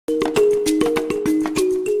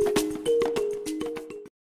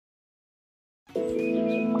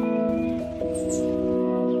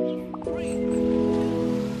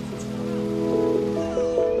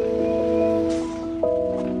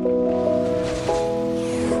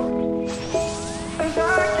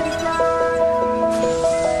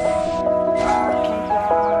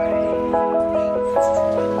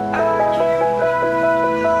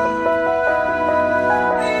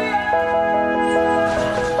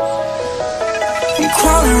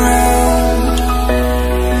crawling around,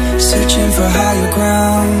 searching for higher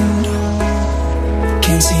ground.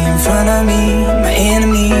 Can't see in front of me, my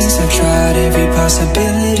enemies. I've tried every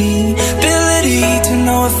possibility, ability to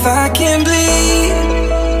know if I can bleed.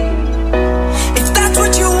 If that's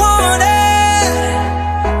what you wanted,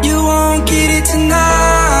 you won't get it tonight.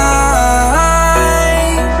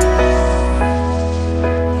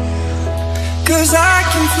 'Cause I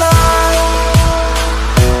can fly,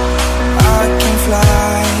 I can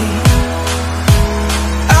fly,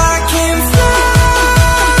 I can fly,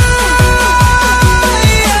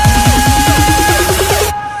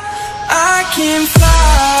 I can fly.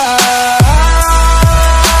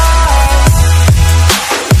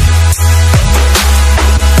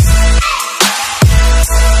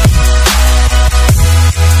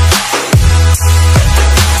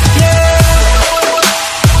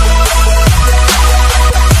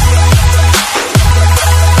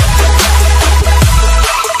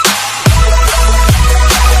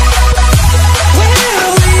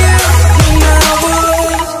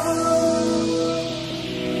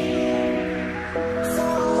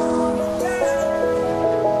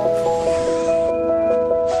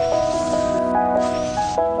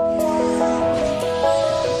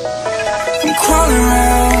 I'm crawling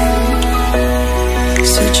around,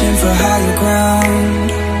 searching for higher ground.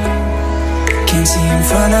 Can't see in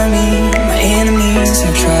front of me, my enemies.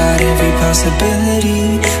 I've tried every possibility,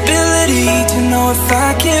 ability to know if I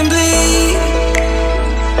can bleed.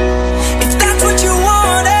 If that's what you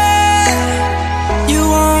wanted, you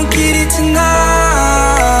won't get it tonight.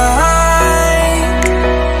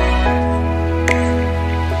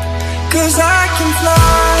 'Cause I can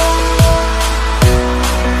fly,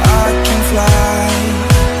 I can fly,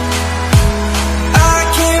 I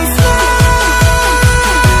can fly,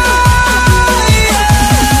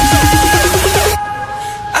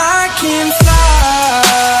 I can fly.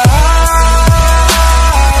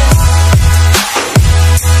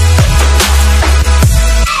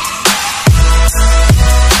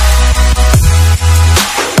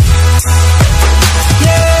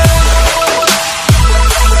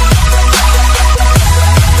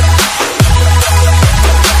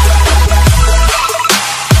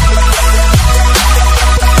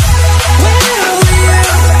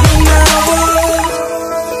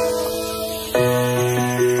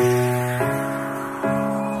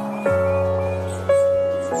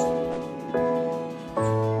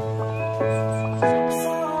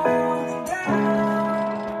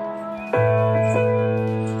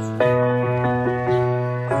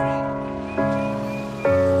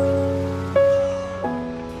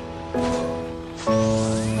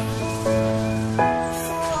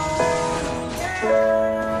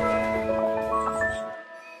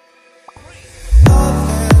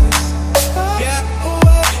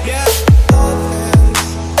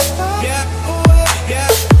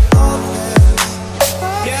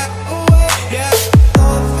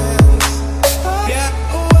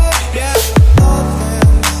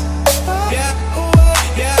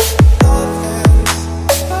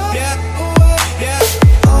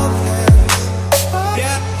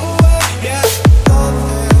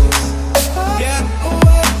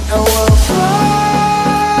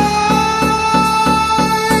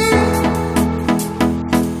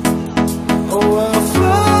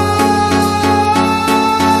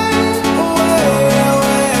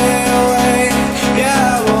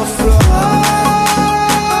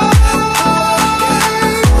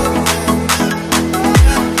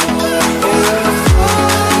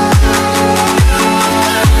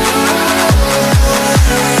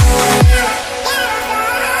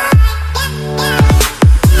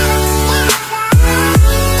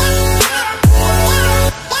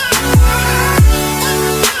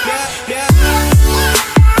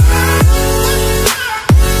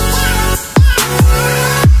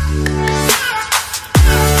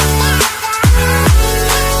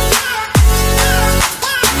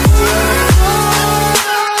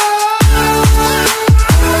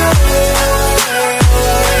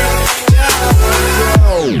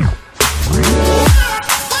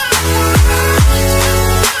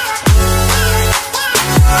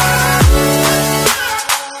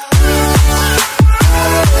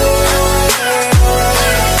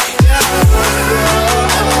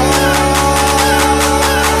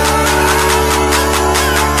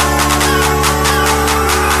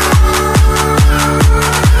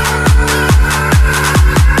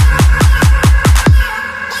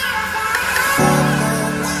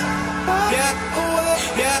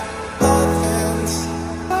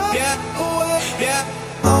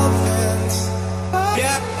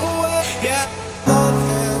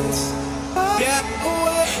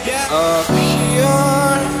 Up here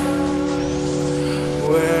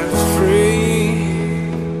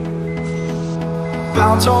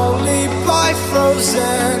bound only by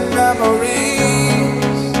frozen memories.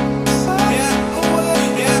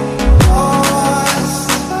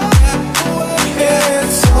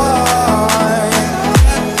 It's time,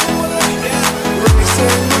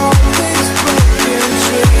 racing on these broken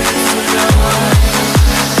dreams tonight.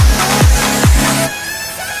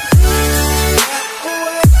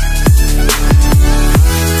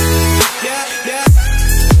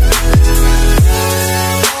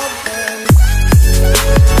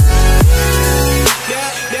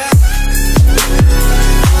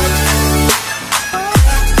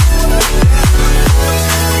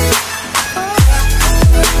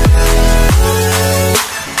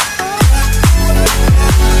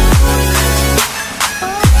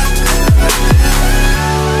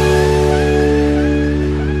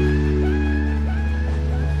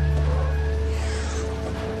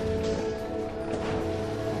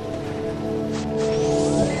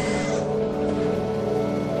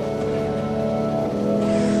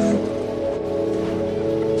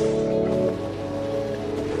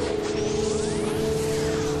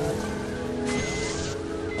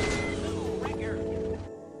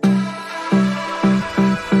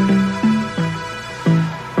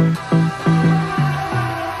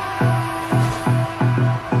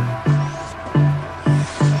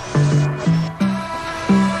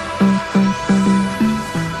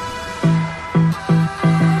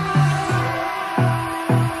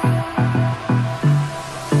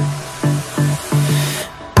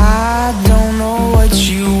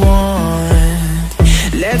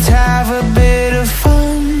 Let's have a bit of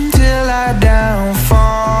fun till I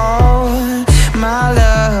downfall. My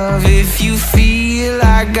love, if you feel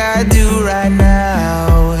like I do right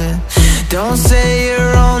now, don't say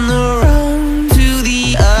you're on the run to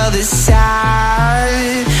the other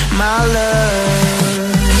side, my love.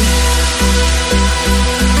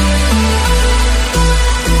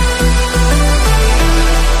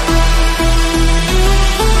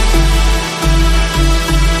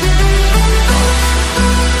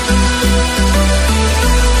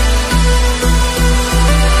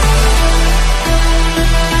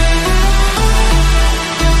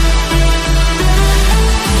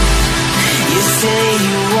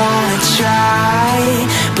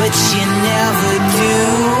 But you never do.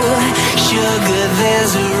 Sugar,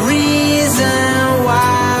 there's a reason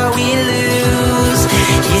why we lose.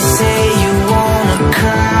 You say you wanna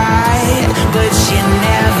cry, but you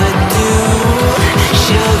never do.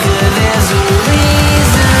 Sugar, there's a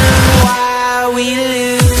reason why we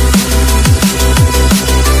lose.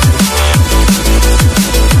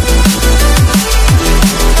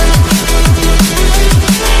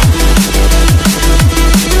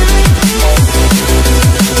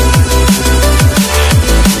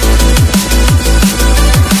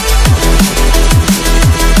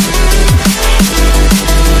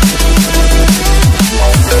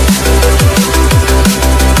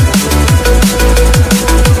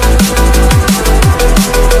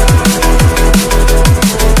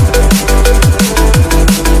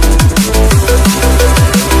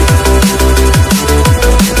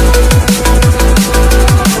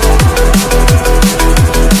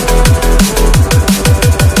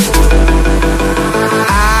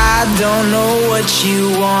 You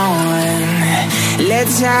want.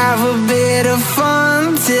 Let's have a bit of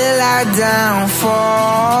fun till I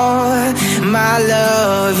downfall. My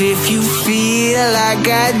love, if you feel like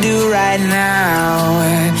I do right now,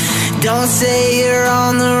 don't say you're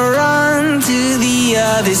on the run to the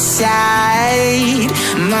other side,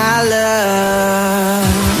 my love.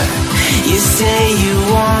 You say you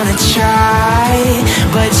wanna try,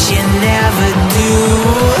 but you never do.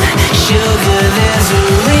 Sugar, there's a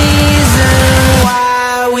reason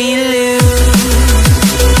why we lose.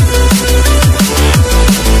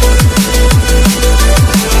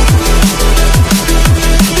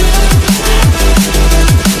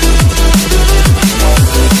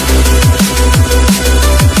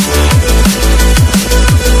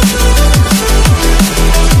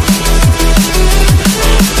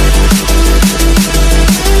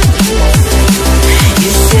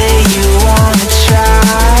 You say you wanna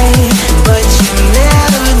try, but you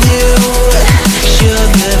never do.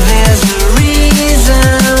 Sugar, there's a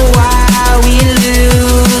reason why we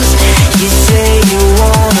lose. You say you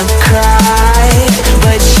wanna cry,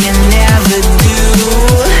 but you never do.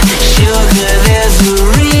 Sugar, there's a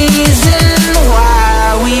reason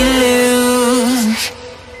why we lose.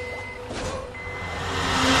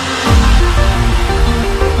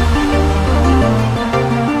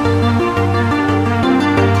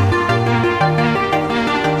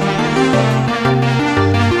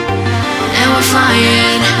 And we're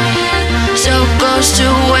flying so close to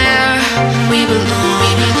where we belong.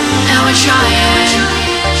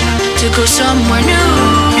 go somewhere new.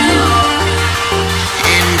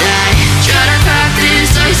 And I try to crack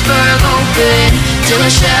this iceberg open till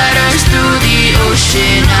it shatters through the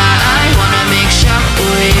ocean. I wanna make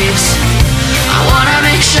shockwaves. I wanna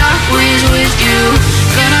make shockwaves with you.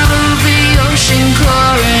 Gonna move the ocean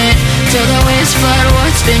current till the waves flood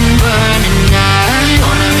what's been burning. I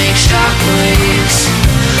wanna make shockwaves.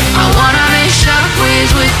 I wanna make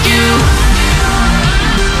shockwaves with you.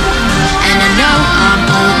 And I know I'm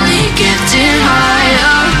only getting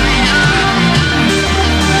higher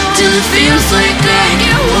till it feels like I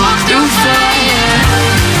can walk through fire.